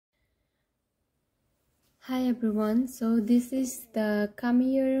Hi everyone, so this is the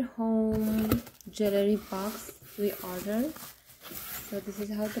KAMIER home jewelry box we ordered. So this is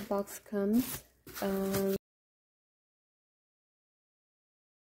how the box comes.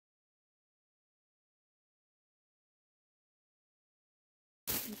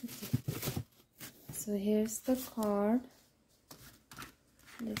 So here's the card.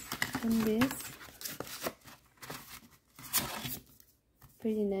 Let's open this.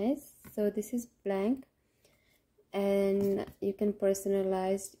 Pretty nice. So this is blank, and you can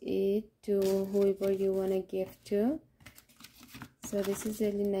personalize it to whoever you want to give to. So this is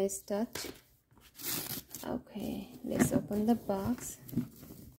really nice touch. Okay, let's open the box.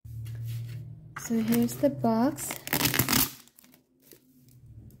 So here's the box.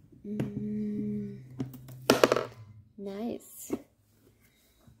 Nice.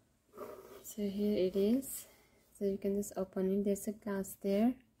 So here it is. So you can just open it. There's a glass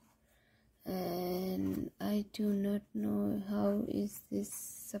there, and I do not know how is this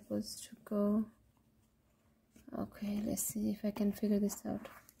supposed to go. Okay, let's see if I can figure this out.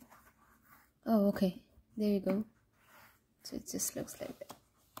 Oh, okay, there you go. So it just looks like that.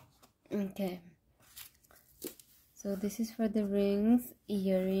 Okay, so this is for the rings,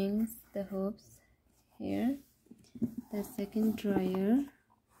 earrings, the hoops here, the second drawer.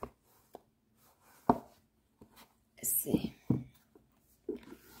 Let's see,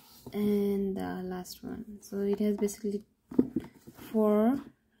 and the last one. So it has basically 4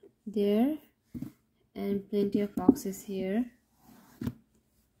 there and plenty of boxes here,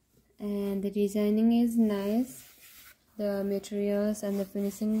 and the designing is nice. The materials and the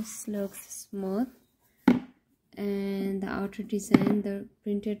finishing looks smooth, and the outer design, the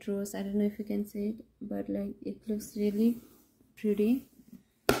printed rose, I don't know if you can see it, but like it looks really pretty.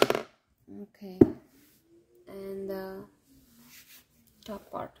 Okay, and the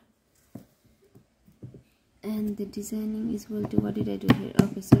top part, and the designing is well to what did I do here?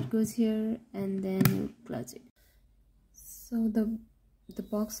 Okay, so it goes here and then you close it. So the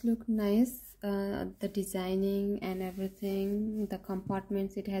box look nice, the designing and everything, the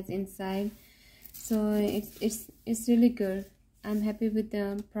compartments it has inside, so it's really good. I'm happy with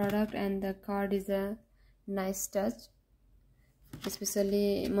the product, and the card is a nice touch,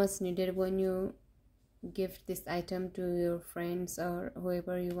 especially much needed when you gift this item to your friends or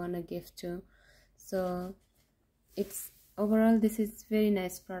whoever you want to gift to. So it's overall, this is very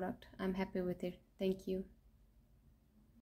nice product. I'm happy with it. Thank you.